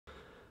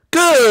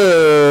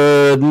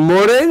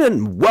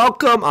everyone, and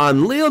welcome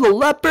on Leo the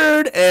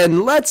Leopard,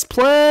 and let's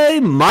play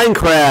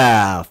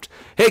Minecraft.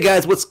 Hey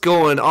guys, what's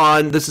going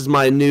on? This is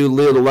my new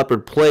Leo the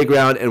Leopard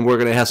playground, and we're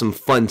going to have some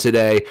fun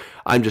today.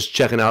 I'm just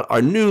checking out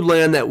our new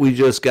land that we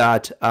just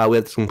got. We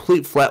have this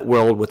complete flat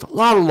world with a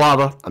lot of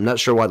lava. I'm not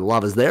sure why the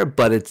lava's there,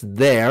 but it's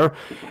there,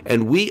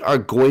 and we are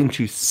going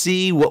to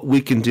see what we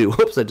can do.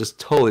 Whoops, I just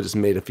totally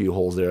made a few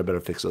holes there. I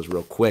better fix those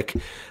real quick,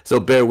 so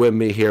bear with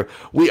me here.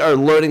 We are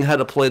learning how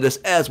to play this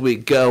as we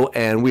go,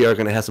 and we are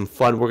going to have some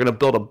fun. We're going to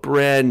build a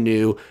brand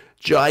new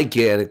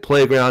gigantic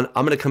playground.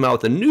 I'm going to come out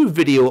with a new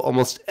video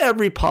almost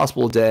every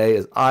possible day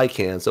as I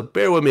can, so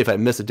bear with me if I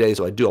miss a day,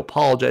 so I do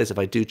apologize if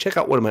I do. Check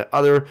out one of my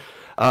other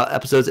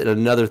episodes. And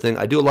another thing,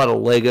 I do a lot of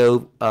Lego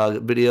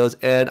videos,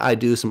 and I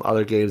do some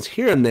other games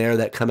here and there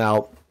that come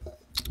out.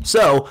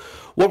 So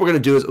what we're going to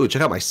do is,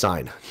 check out my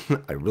sign.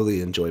 I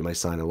really enjoy my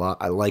sign a lot.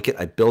 I like it.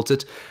 I built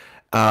it.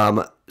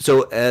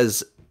 So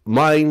as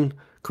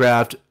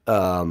Minecraft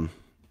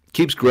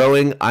keeps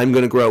growing, I'm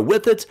going to grow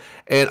with it,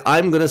 and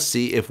I'm going to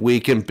see if we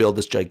can build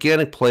this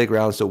gigantic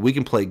playground so we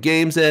can play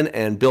games in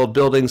and build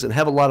buildings and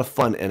have a lot of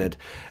fun in it.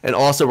 And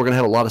also we're going to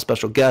have a lot of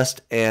special guests,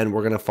 and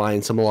we're going to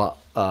find some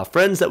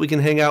friends that we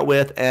can hang out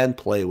with and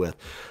play with.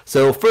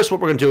 So first,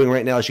 what we're doing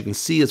right now, as you can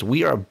see, is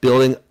we are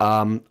building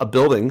a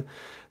building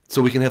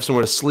so we can have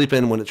somewhere to sleep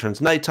in when it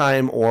turns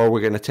nighttime, or we're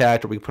getting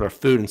attacked, or we can put our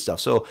food and stuff.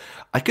 So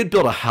I could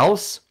build a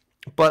house,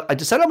 but I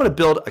decided I'm going to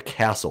build a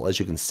castle, as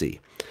you can see.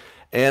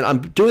 And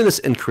I'm doing this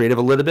in creative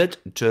a little bit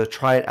to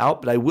try it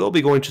out, but I will be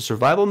going to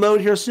survival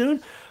mode here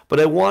soon. But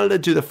I wanted to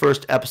do the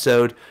first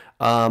episode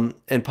and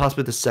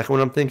possibly the second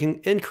one, I'm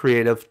thinking, in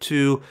creative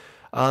to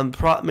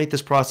make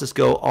this process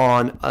go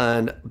on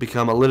and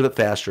become a little bit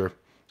faster.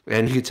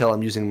 And you can tell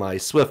I'm using my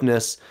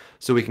swiftness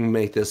so we can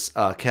make this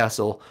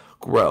castle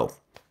grow.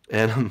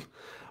 And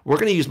we're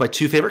going to use my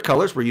two favorite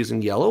colors. We're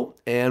using yellow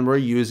and we're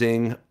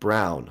using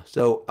brown.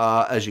 So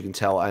as you can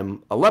tell,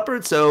 I'm a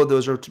leopard. So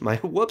those are my,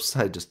 whoops,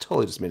 I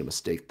totally made a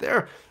mistake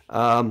there.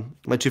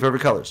 My two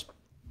favorite colors.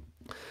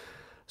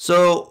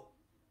 So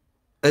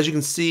as you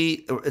can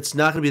see, it's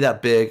not going to be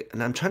that big.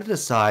 And I'm trying to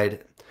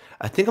decide,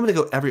 I think I'm going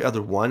to go every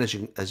other one. As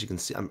you can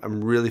see,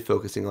 I'm really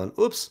focusing on,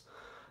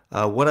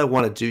 what I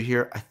want to do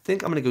here. I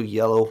think I'm going to go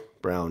yellow,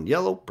 brown,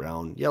 yellow,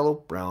 brown, yellow,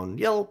 brown,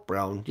 yellow,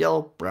 brown,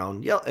 yellow,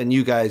 brown, yellow, and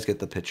you guys get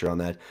the picture on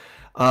that.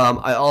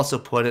 I also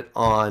put it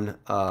on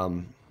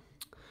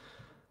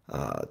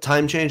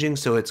time changing,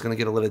 so it's going to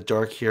get a little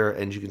dark here,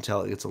 and you can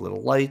tell it gets a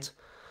little light.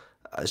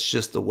 It's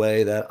just the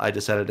way that I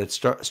decided to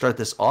start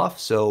this off.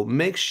 So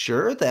make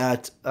sure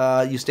that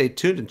you stay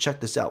tuned and check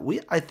this out.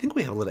 I think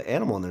we have a little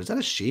animal in there. Is that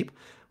a sheep?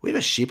 We have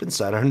a sheep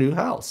inside our new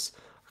house,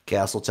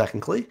 castle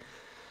technically.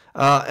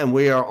 And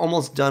we are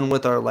almost done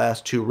with our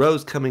last two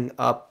rows coming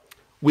up.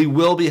 We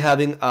will be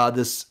having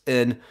this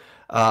in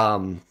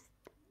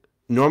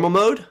normal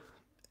mode,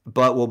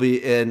 but we'll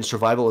be in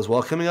survival as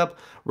well coming up.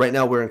 Right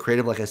now we're in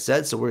creative, like I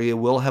said, so we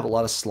will have a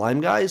lot of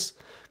slime guys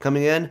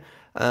coming in.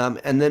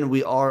 And then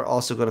we are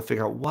also going to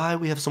figure out why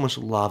we have so much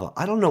lava.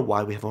 I don't know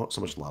why we have so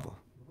much lava,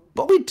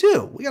 but we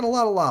do. We got a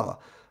lot of lava.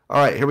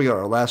 All right, here we go,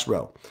 our last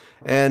row.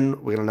 And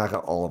we're going to knock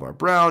out all of our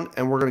brown,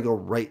 and we're going to go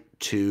right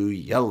to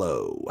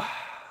yellow.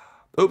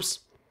 Oops,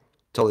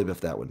 totally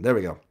biffed that one. There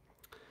we go.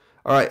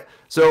 All right,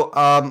 so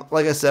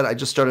like I said, I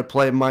just started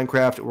playing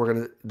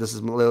Minecraft. This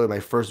is literally my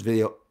first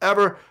video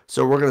ever,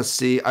 so we're gonna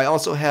see. I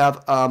also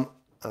have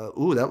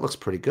ooh, that looks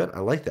pretty good. I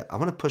like that. I'm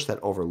gonna push that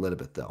over a little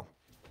bit though.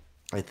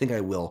 I think I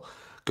will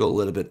go a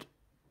little bit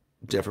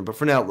different, but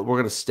for now we're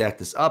gonna stack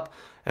this up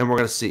and we're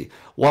gonna see.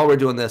 While we're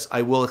doing this,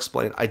 I will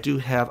explain. I do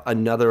have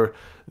another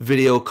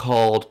video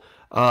called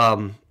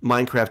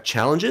Minecraft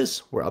Challenges,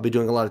 where I'll be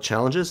doing a lot of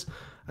challenges.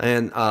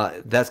 And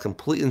that's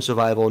completely in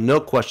survival, no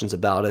questions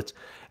about it.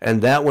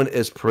 And that one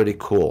is pretty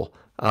cool.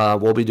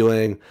 We'll be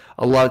doing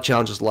a lot of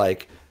challenges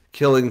like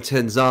killing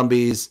 10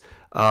 zombies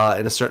in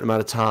a certain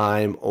amount of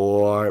time,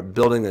 or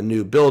building a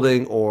new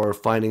building, or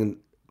finding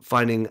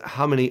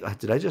how many.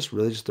 Did I just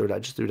really just throw it? I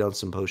just threw down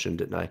some potion,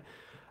 didn't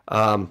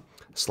I?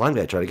 Slime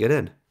guy tried to get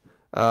in.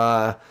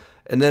 And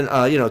then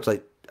you know, it's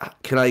like,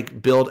 can I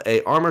build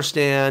a armor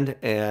stand?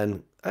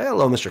 And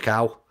hello, Mr.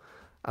 Cow.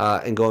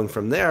 And going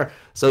from there,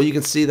 so you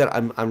can see that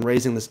I'm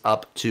raising this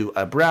up to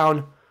a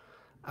brown,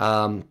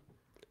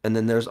 and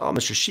then there's, oh,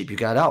 Mr. Sheep, you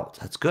got out.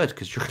 That's good,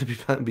 because you're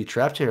going to be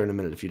trapped here in a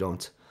minute if you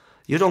don't.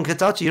 You don't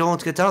get out. You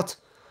don't get out.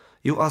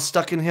 You are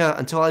stuck in here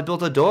until I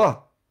build a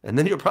door, and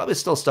then you're probably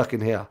still stuck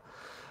in here.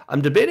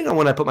 I'm debating on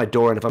when I put my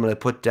door in, if I'm going to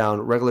put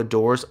down regular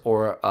doors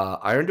or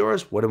iron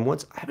doors, wooden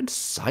ones. I haven't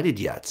decided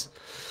yet.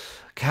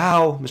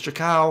 Cow, Mr.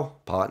 Cow,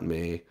 pardon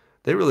me.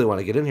 They really want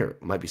to get in here.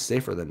 It might be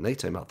safer than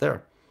nighttime out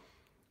there.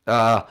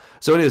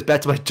 So anyways,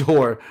 back to my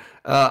door.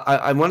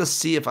 I want to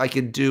see if I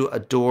can do a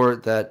door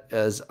that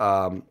is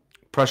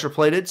pressure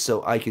plated,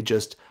 so I could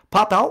just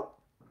pop out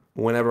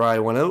whenever I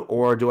want to,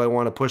 or do I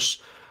want to push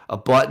a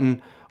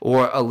button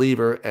or a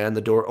lever and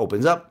the door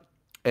opens up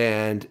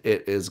and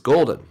it is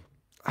golden.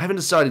 I haven't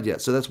decided yet,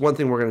 so that's one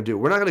thing we're going to do.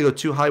 We're not going to go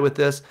too high with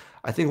this.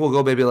 I think we'll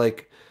go maybe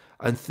like,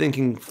 I'm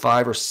thinking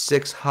 5 or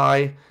 6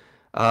 high,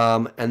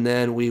 and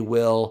then we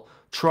will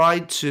try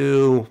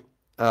to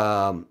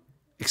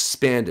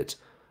expand it.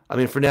 I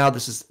mean, for now,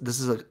 this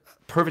is a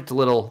perfect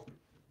little,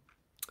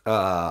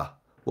 what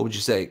would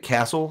you say,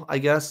 castle, I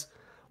guess,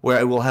 where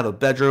I will have a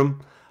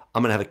bedroom.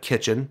 I'm going to have a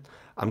kitchen.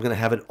 I'm going to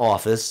have an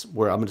office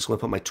where I'm just going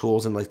to put my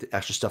tools and like the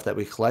extra stuff that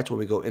we collect when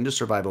we go into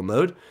survival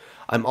mode.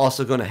 I'm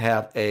also going to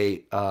have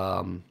a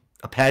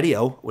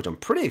patio, which I'm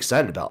pretty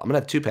excited about. I'm going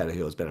to have 2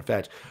 patios, as a matter of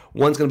fact.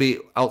 One's going to be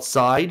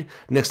outside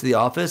next to the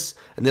office,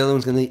 and the other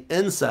one's going to be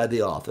inside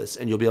the office.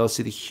 And you'll be able to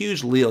see the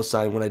huge Leo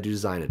sign when I do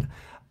design it.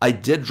 I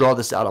did draw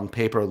this out on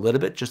paper a little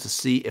bit just to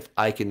see if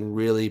I can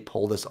really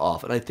pull this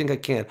off. And I think I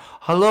can.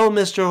 Hello,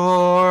 Mr.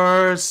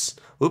 Horse.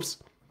 Oops.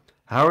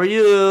 How are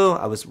you?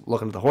 I was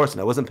looking at the horse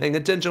and I wasn't paying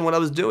attention what I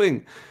was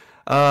doing.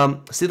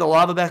 See the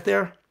lava back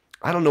there?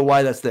 I don't know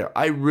why that's there.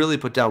 I really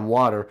put down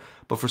water,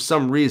 but for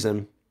some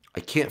reason,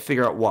 I can't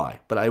figure out why,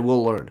 but I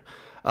will learn.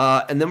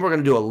 And then we're going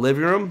to do a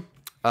living room.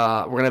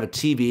 We're going to have a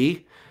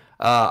TV.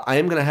 I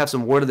am going to have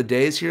some word of the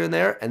days here and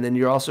there, and then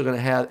you're also going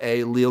to have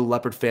a Leo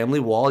Leopard family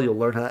wall. You'll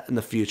learn that in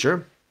the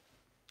future.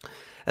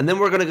 And then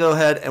we're going to go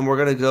ahead and we're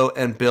going to go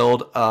and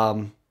build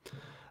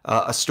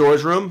a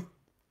storage room,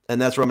 and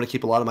that's where I'm going to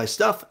keep a lot of my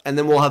stuff. And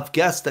then we'll have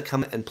guests that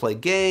come and play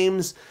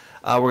games.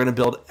 We're going to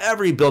build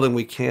every building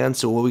we can,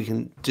 so what we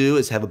can do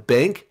is have a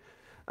bank.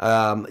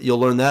 You'll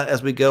learn that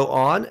as we go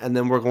on, and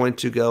then we're going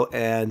to go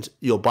and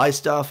you'll buy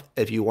stuff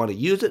if you want to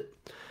use it.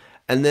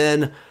 And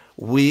then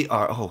we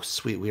are, oh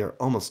sweet, we are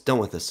almost done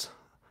with this.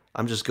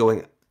 I'm just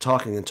going,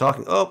 talking and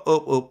talking.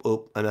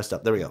 Oh, I messed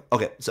up. There we go.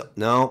 Okay, so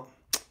no,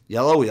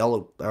 yellow,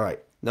 all right.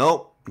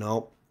 No,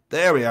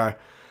 there we are.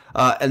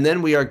 And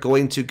then we are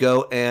going to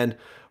go and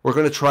we're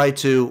going to try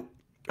to,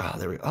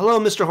 there we go. Hello,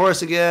 Mr.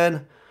 Horse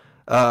again.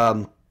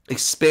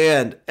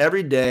 Expand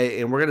every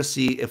day, and we're going to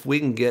see if we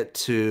can get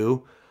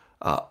to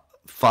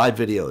 5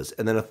 videos,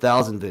 and then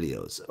 1,000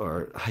 videos,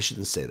 or I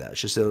shouldn't say that. I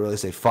should really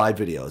say 5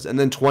 videos, and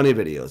then 20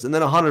 videos, and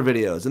then 100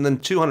 videos, and then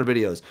 200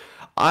 videos.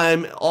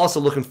 I'm also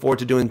looking forward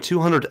to doing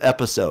 200th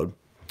episode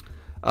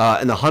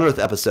and the 100th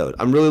episode.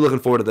 I'm really looking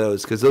forward to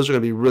those because those are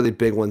going to be really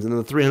big ones. And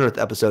then the 300th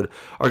episode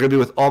are going to be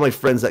with all my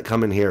friends that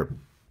come in here,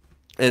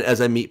 and as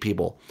I meet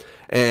people.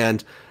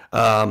 And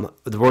we're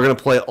going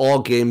to play all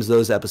games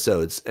those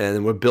episodes,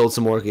 and we'll build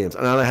some more games.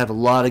 And I have a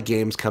lot of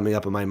games coming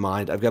up in my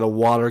mind. I've got a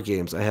water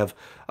games. I have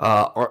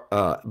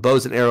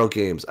bows and arrow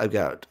games. I've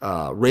got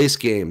race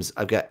games.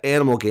 I've got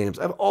animal games.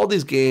 I have all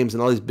these games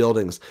and all these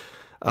buildings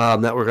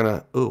that we're going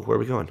to... Ooh, where are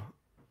we going?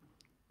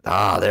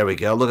 There we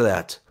go. Look at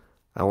that.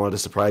 I wanted to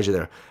surprise you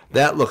there.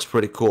 That looks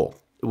pretty cool.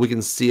 We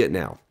can see it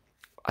now.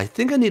 I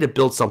think I need to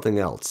build something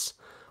else,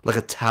 like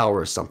a tower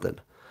or something.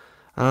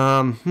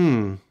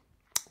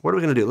 What are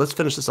we going to do? Let's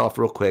finish this off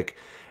real quick.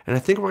 And I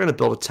think we're going to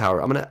build a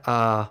tower. I'm going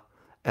to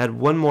add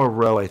one more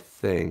row, I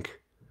think.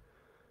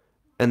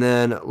 And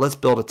then let's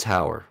build a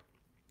tower.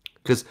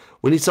 Because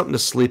we need something to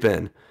sleep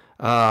in.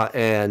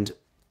 And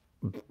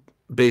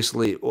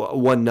basically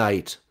one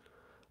night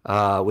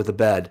with a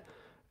bed.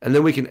 And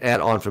then we can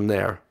add on from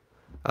there.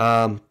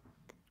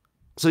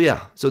 So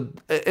yeah. So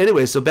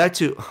anyway, so back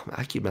to...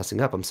 I keep messing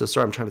up. I'm so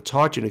sorry. I'm trying to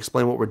talk to you and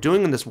explain what we're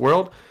doing in this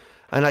world.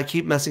 And I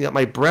keep messing up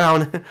my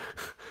brown...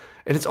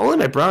 And it's only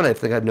my brown I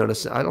think I've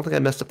noticed. I don't think I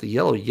messed up the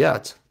yellow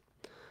yet.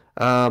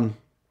 And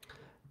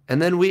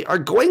then we are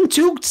going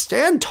to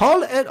stand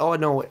tall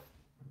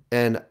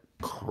and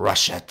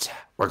crush it.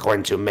 We're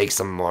going to make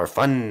some more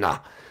fun.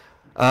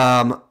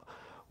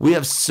 We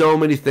have so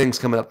many things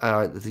coming up.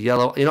 The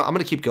yellow. You know, I'm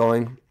going to keep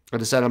going. I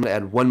decided I'm going to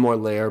add one more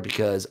layer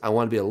because I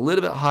want to be a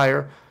little bit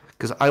higher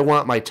because I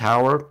want my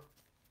tower,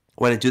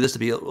 when I do this, to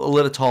be a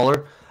little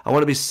taller. I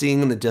want to be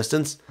seeing in the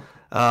distance.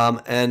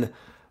 And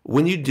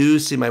when you do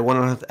see my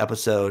 100th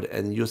episode,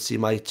 and you'll see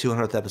my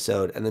 200th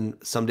episode, and then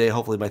someday,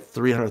 hopefully, my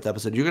 300th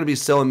episode, you're going to be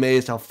so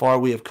amazed how far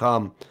we have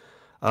come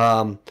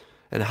and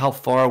how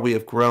far we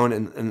have grown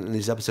in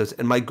these episodes.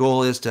 And my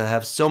goal is to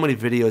have so many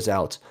videos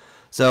out.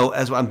 So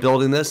as I'm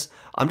building this,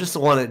 I'm just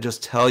want to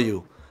just tell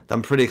you that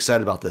I'm pretty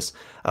excited about this.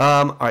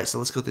 All right, so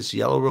let's go with this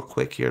yellow real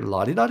quick here.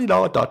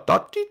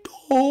 La-di-da-di-da-da-da-di-do.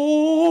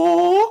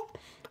 All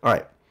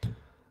right.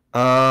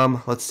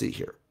 Let's see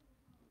here.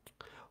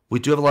 We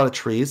do have a lot of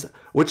trees,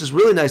 which is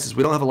really nice. Is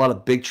we don't have a lot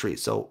of big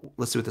trees. So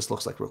let's see what this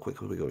looks like real quick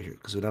when we go here,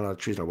 because we don't have a lot of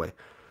trees in our way.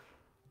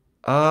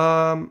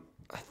 I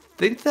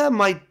think that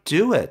might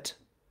do it.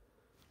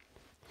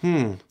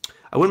 I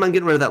wouldn't mind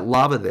getting rid of that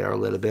lava there a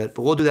little bit,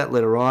 but we'll do that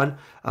later on.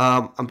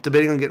 I'm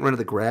debating on getting rid of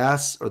the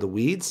grass or the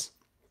weeds,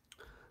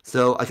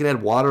 so I can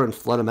add water and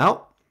flood them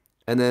out,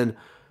 and then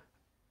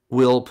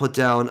we'll put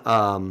down.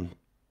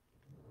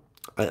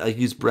 I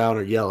use brown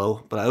or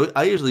yellow, but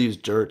I usually use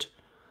dirt.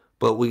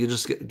 But we can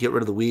just get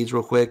rid of the weeds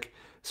real quick,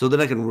 so then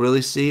I can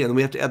really see. And then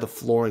we have to add the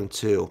flooring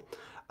too.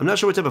 I'm not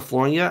sure what type of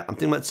flooring yet. I'm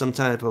thinking about some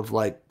type of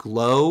like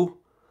glow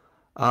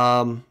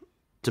to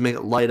make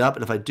it light up.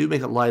 And if I do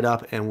make it light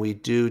up and we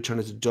do turn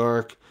it to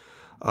dark,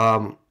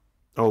 oh,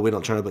 we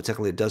don't turn it, but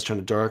technically it does turn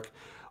to dark.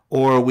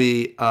 Or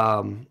we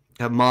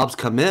have mobs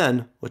come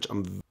in, which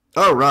I'm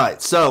All right,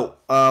 so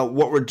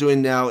what we're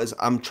doing now is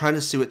I'm trying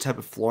to see what type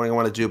of flooring I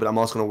want to do, but I'm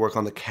also going to work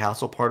on the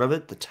castle part of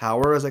it, the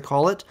tower as I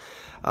call it.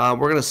 We're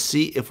going to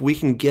see if we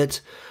can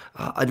get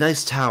a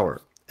nice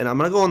tower. And I'm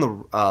going to go on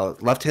the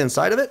left-hand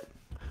side of it.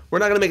 We're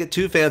not going to make it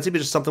too fancy, but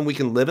just something we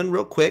can live in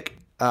real quick.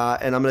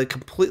 And I'm going to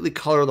completely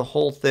color the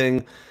whole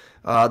thing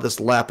this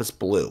lapis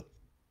blue.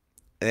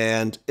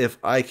 And if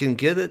I can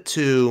get it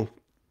to,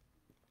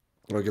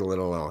 I'll get a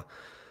little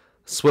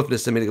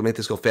swiftness in me to make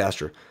this go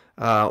faster.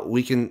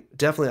 We can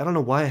definitely, I don't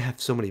know why I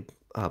have so many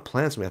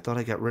plants in me. I thought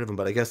I got rid of them,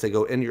 but I guess they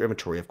go in your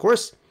inventory. Of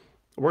course,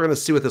 we're going to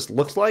see what this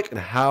looks like and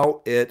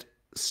how it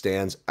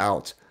stands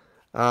out.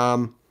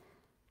 Yeah,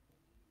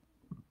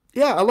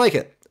 I like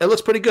it. It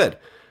looks pretty good.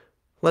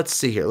 Let's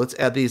see here. Let's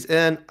add these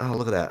in. Oh,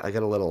 look at that. I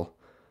got a little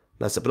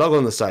mess up, but I'll go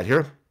on the side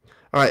here.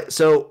 All right,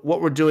 so what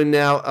we're doing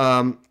now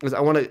is I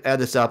want to add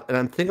this up, and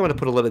I think I'm going to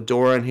put a little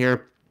door in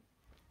here.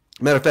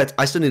 Matter of fact,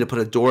 I still need to put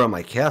a door on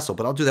my castle,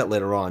 but I'll do that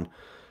later on.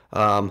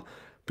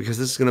 Because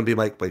this is going to be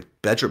my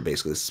bedroom,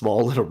 basically. This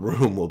small little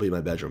room will be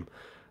my bedroom.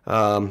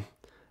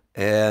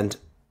 And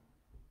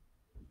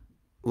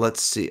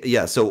let's see.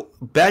 Yeah, so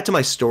back to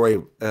my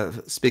story.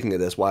 Speaking of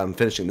this, while I'm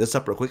finishing this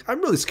up real quick,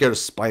 I'm really scared of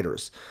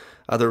spiders.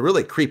 They're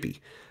really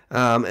creepy.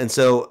 And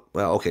so,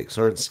 well, okay,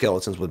 so are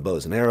skeletons with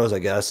bows and arrows, I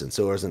guess, and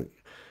so are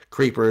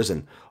creepers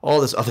and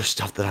all this other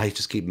stuff that I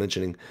just keep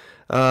mentioning.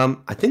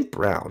 I think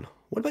brown.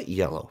 What about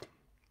yellow?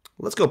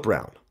 Let's go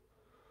brown.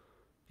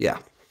 Yeah.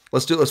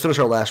 Let's finish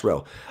our last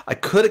row. I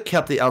could have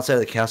kept the outside of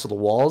the castle, the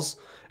walls,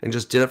 and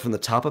just did it from the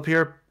top up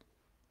here.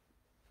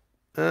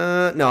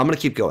 No, I'm going to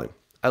keep going.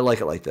 I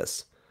like it like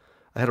this.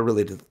 I had to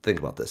really think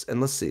about this.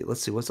 And let's see.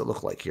 What's it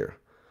look like here?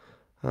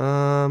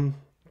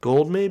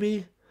 Gold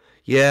maybe?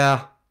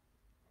 Yeah.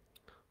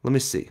 Let me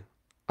see.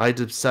 I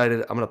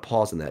decided I'm going to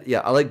pause on that. Yeah,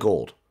 I like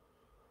gold.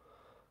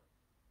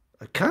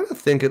 I kind of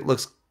think it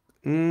looks...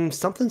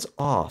 something's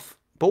off.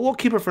 But we'll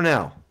keep it for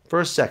now.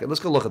 For a second.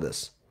 Let's go look at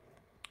this.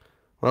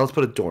 Well, let's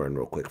put a door in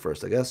real quick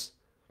first, I guess.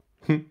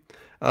 I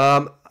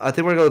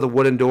think we're going to go with a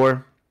wooden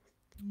door.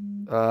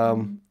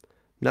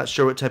 Not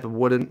sure what type of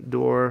wooden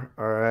door.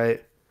 All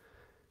right.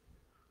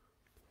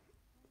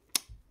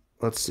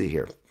 Let's see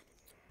here.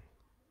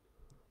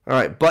 All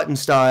right, button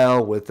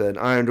style with an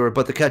iron door.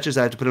 But the catch is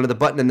I have to put another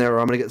button in there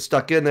or I'm going to get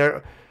stuck in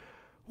there.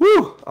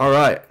 Woo! All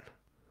right.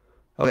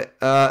 Okay.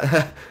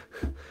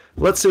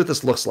 Let's see what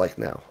this looks like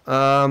now.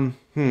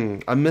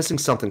 I'm missing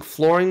something.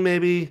 Flooring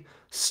maybe.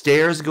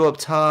 Stairs go up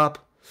top.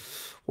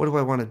 What do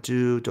I want to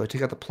do? Do I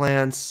take out the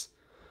plants?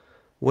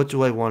 What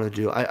do I want to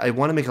do? I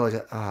want to make it like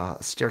a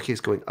staircase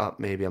going up,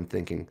 maybe, I'm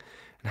thinking.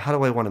 And how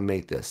do I want to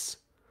make this?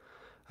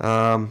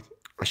 I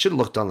should have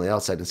looked on the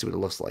outside and see what it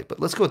looks like. But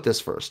let's go with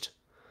this first.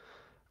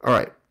 All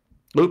right.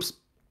 Oops.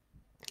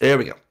 There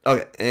we go.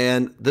 Okay.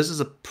 And this is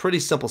a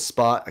pretty simple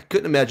spot. I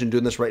couldn't imagine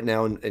doing this right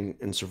now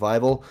in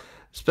survival,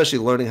 especially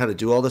learning how to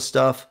do all this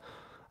stuff.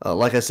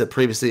 Like I said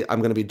previously, I'm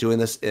going to be doing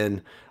this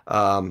in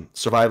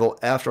survival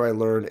after I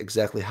learn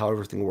exactly how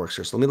everything works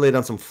here. So let me lay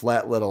down some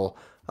flat little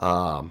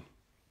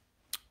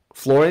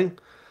flooring.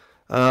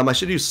 I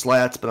should use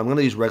slats, but I'm going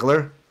to use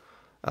regular.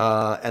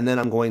 And then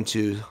I'm going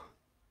to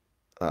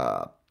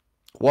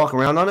walk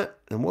around on it,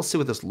 and we'll see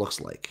what this looks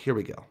like. Here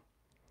we go.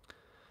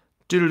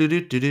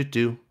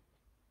 Do-do-do-do-do-do.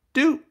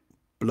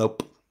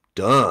 Bloop.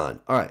 Done.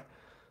 All right.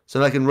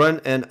 So I can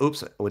run and,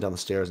 oops, I went down the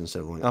stairs instead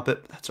of going up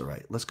it. That's all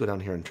right. Let's go down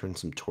here and turn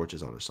some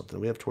torches on or something.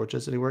 Do we have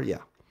torches anywhere? Yeah.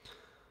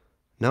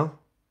 No?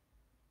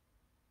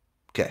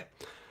 Okay.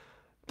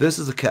 This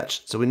is a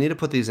catch. So we need to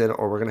put these in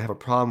or we're going to have a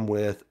problem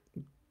with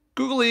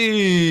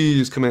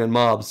googlies command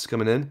mobs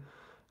coming in.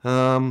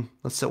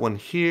 Let's set one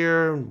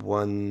here,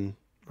 one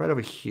right over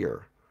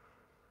here.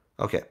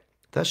 Okay.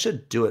 That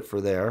should do it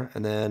for there.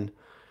 And then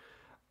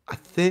I'm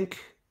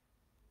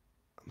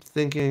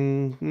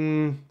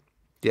thinking,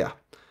 yeah.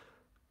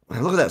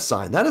 Look at that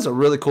sign. That is a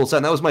really cool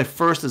sign. That was my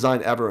first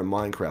design ever in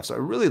Minecraft, so I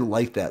really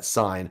like that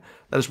sign.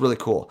 That is really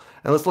cool.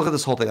 And let's look at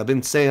this whole thing. I've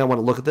been saying I want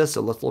to look at this,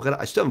 so let's look at it.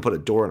 I still haven't put a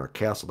door in our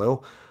castle,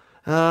 though.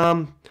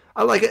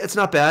 I like it. It's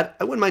not bad.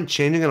 I wouldn't mind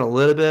changing it a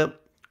little bit,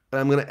 but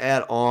I'm going to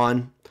add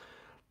on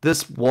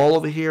this wall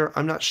over here.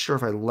 I'm not sure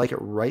if I like it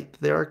right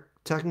there,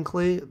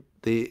 technically,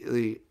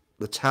 the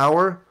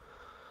tower,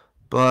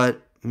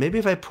 but maybe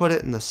if I put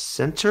it in the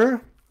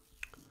center,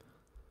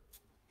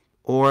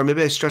 or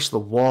maybe I stretch the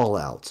wall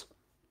out.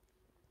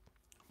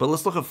 But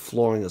let's look at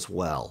flooring as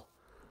well.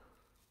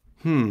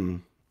 What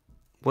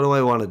do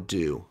I want to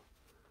do?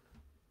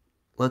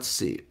 Let's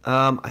see.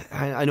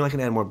 I know I can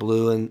add more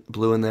blue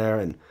in there,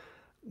 and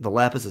the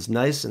lapis is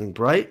nice and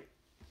bright.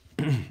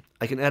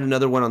 I can add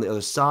another one on the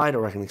other side,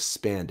 or I can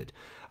expand it.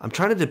 I'm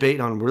trying to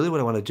debate on really what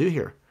I want to do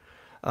here.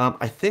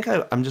 I think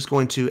I'm just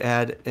going to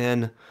add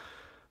in.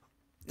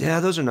 Yeah,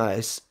 those are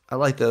nice. I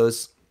like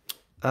those.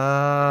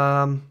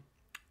 I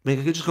mean,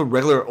 I could just go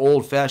regular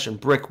old-fashioned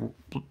brick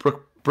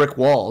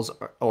walls,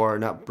 or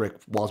not brick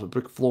walls, but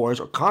brick floors,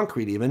 or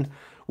concrete even,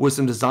 with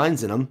some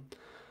designs in them.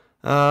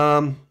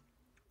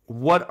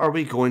 What are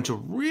we going to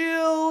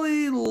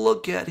really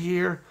look at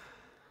here?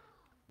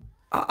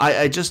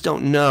 I just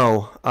don't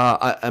know.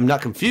 I'm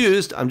not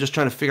confused. I'm just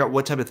trying to figure out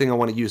what type of thing I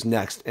want to use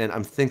next. And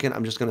I'm thinking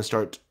I'm just going to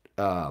start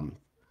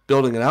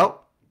building it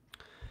out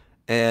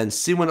and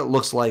see what it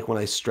looks like when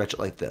I stretch it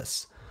like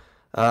this.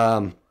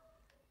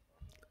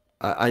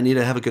 I need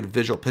to have a good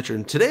visual picture.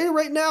 And today,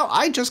 right now,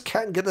 I just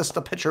can't get this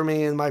to picture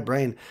me in my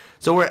brain.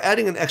 So we're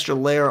adding an extra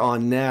layer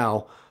on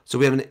now. So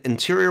we have an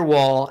interior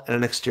wall and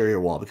an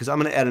exterior wall because I'm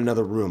going to add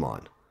another room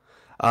on.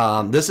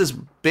 This is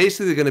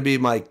basically going to be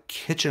my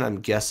kitchen, I'm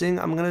guessing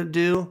I'm going to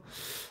do.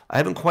 I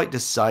haven't quite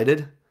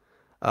decided.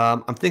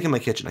 I'm thinking my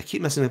kitchen. I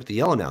keep messing up with the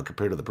yellow now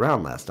compared to the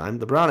brown last time.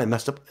 The brown I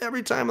messed up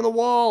every time on the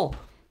wall.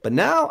 But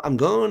now I'm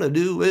going to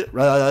do it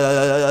right.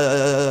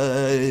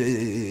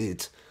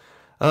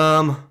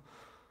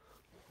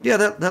 Yeah,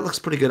 that looks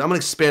pretty good. I'm going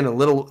to expand a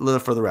little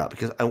further out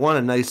because I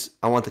want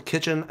the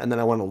kitchen and then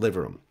I want a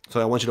living room. So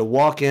I want you to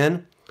walk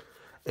in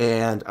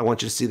and I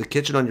want you to see the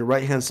kitchen on your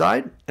right-hand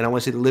side and I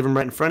want to see the living room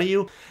right in front of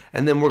you.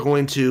 And then we're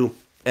going to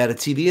add a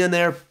TV in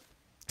there,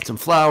 some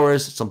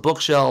flowers, some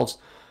bookshelves,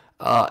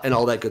 and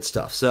all that good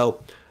stuff.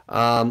 So,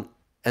 and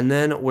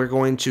then we're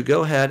going to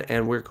go ahead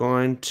and we're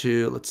going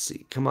to, let's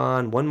see, come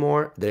on, one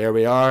more. There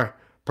we are.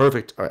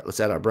 Perfect. All right, let's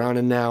add our brown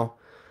in now.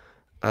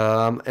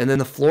 And then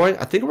the flooring,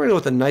 I think we're going to go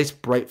with a nice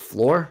bright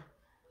floor.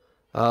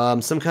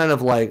 Some kind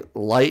of like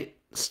light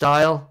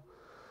style.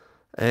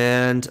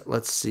 And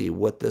let's see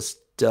what this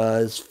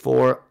does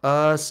for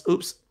us.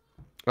 Oops.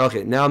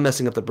 Okay, now I'm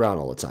messing up the brown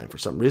all the time for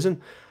some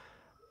reason.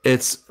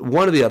 It's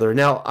one or the other.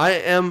 Now,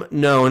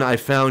 I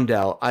found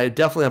out, I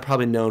definitely am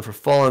probably known for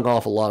falling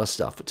off a lot of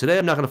stuff. But today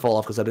I'm not going to fall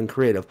off because I've been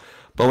creative.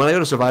 But when I go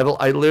to survival,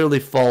 I literally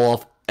fall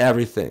off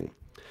everything.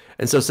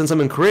 And so since I'm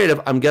in creative,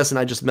 I'm guessing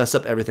I just mess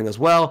up everything as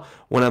well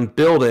when I'm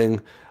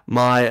building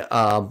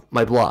my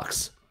my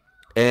blocks.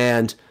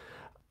 And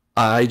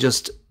I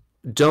just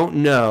don't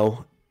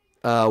know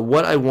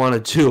what I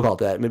want to do about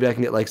that. Maybe I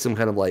can get like some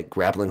kind of like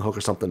grappling hook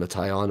or something to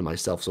tie on to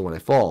myself so when I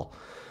fall.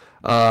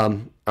 All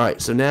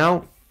right, so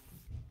now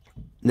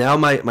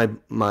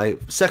my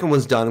second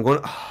one's done. I'm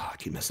going, I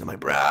keep messing up my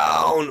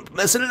brown.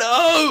 Messing it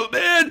up,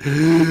 man.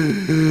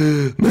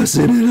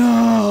 Messing it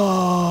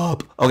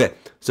up. Okay.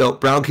 So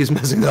brown keeps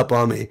messing up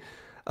on me.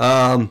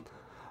 I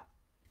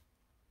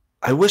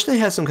wish they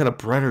had some kind of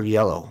brighter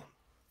yellow,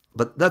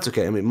 but that's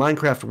okay. I mean,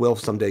 Minecraft will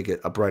someday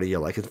get a brighter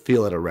yellow. I can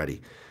feel it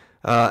already.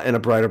 And a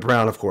brighter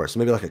brown, of course.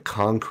 Maybe like a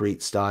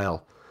concrete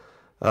style.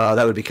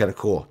 That would be kind of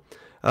cool.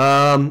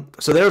 So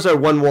there's our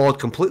one wall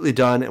completely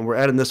done, and we're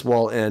adding this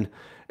wall in.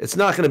 It's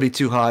not going to be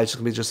too high. It's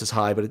going to be just as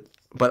high, but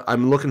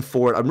I'm looking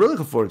forward. I'm really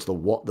looking forward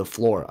to the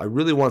floor. I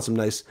really want some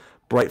nice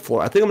bright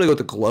floor. I think I'm going to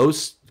go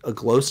with a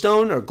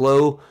glowstone or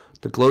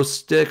the glow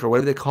stick or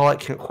whatever they call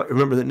it. Can't quite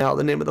remember the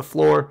name of the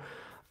floor.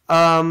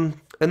 And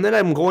then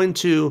I'm going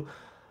to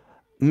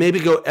maybe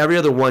go every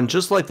other one,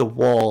 just like the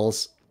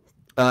walls,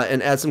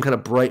 and add some kind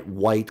of bright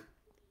white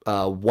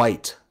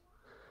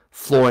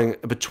flooring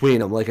between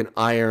them, like an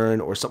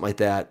iron or something like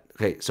that.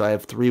 Okay, so I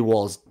have 3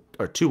 walls,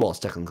 or 2 walls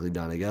technically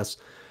done, I guess.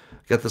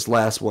 Got this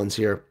last one's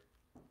here.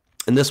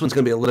 And this one's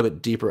going to be a little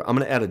bit deeper. I'm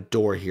going to add a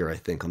door here, I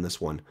think, on this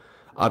one.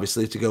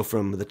 Obviously, to go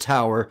from the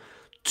tower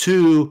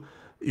to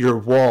your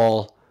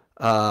wall.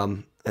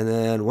 And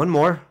then one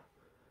more.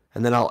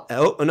 And then I'll...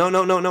 Oh,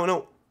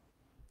 no.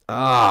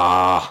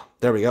 Ah,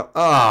 there we go.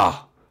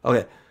 Ah,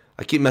 okay.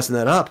 I keep messing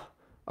that up.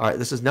 All right,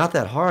 this is not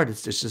that hard.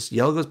 It's just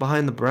yellow goes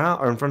behind the brown,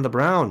 or in front of the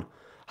brown.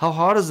 How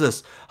hard is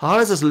this? How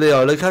hard is this,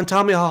 Leo? You can't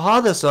tell me how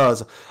hard this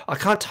is. I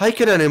can't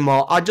take it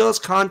anymore. I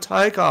just can't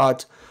take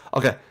it.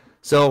 Okay,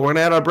 so we're going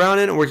to add our brown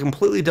in, and we're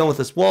completely done with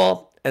this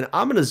wall. And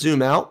I'm going to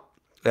zoom out,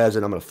 as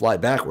in I'm going to fly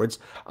backwards.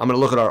 I'm going to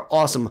look at our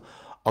awesome,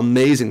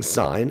 amazing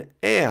sign,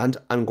 and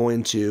I'm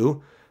going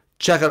to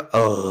check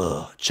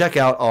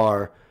out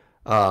our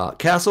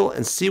castle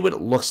and see what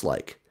it looks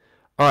like.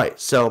 All right,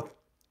 so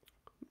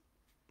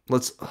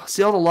let's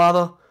see all the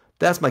lava.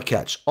 That's my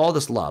catch, all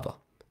this lava.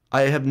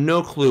 I have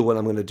no clue what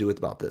I'm going to do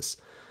about this.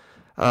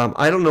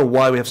 I don't know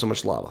why we have so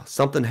much lava.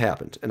 Something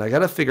happened, and I got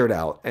to figure it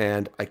out,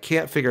 and I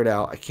can't figure it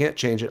out. I can't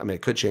change it. I mean, I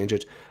could change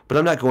it, but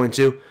I'm not going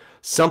to.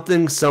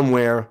 Something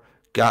somewhere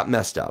got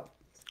messed up.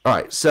 All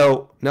right,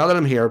 so now that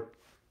I'm here,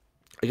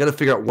 I got to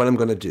figure out what I'm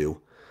going to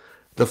do.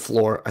 The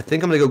floor. I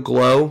think I'm going to go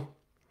glow,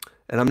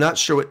 and I'm not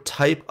sure what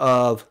type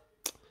of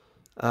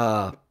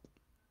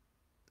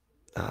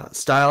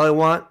style I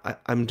want.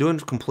 I'm doing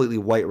completely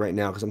white right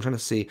now because I'm trying to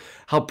see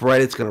how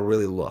bright it's going to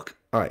really look.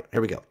 All right,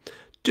 here we go.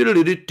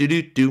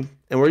 Do-do-do-do-do-do-do.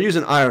 And we're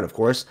using iron, of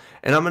course.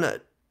 And I'm going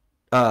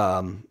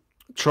to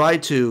try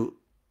to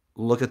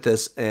look at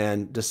this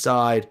and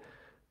decide.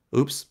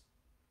 Oops.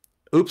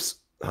 Ugh.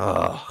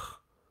 I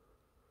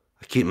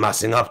keep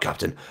messing up,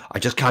 Captain. I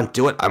just can't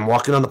do it. I'm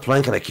walking on the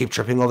plank and I keep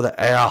tripping over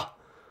the air.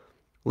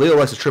 Leo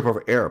likes to trip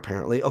over air,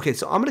 apparently. Okay,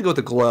 so I'm going to go with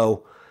the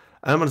glow.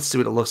 I'm going to see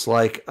what it looks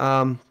like.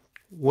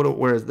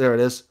 There it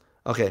is.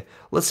 Okay,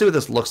 let's see what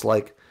this looks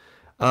like.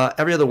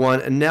 Every other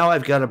one. And now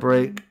I've got to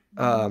break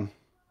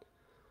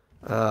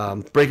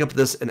up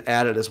this and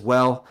add it as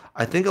well.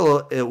 I think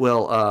it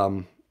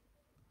will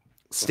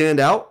stand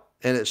out,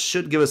 and it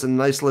should give us a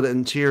nice little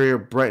interior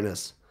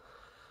brightness.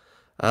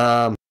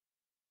 Um,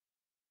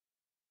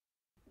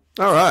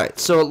 all right,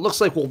 so it looks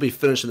like we'll be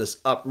finishing this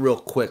up real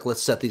quick.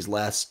 Let's set these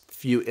last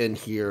few in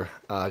here.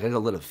 I gotta go a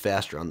little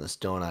faster on this,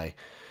 don't I?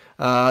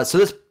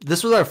 So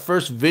this was our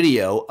first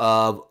video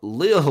of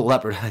Leo the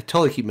Leopard. I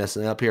totally keep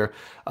messing up here.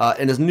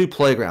 In his new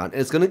playground.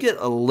 And it's gonna get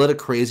a little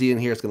crazy in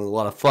here. It's gonna be a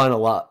lot of fun, a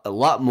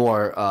lot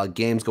more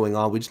games going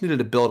on. We just needed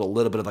to build a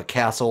little bit of a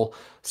castle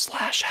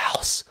slash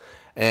house.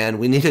 And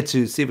we needed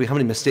to see how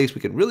many mistakes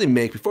we could really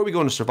make before we go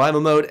into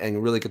survival mode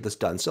and really get this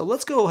done. So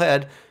let's go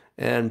ahead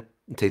and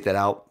take that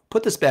out.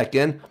 Put this back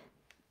in.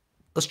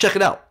 Let's check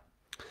it out.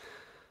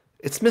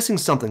 It's missing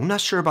something. I'm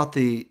not sure about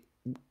the...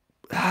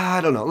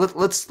 I don't know.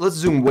 Let's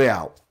zoom way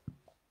out.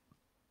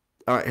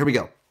 All right, here we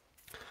go.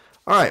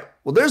 All right.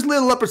 Well, there's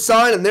Leo the Leopard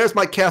sign, and there's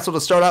my castle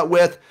to start out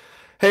with.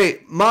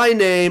 Hey, my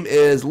name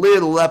is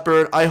Leo the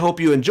Leopard. I hope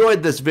you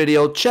enjoyed this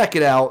video. Check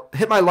it out.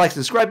 Hit my like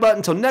and subscribe button.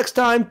 Until next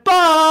time,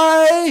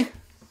 bye!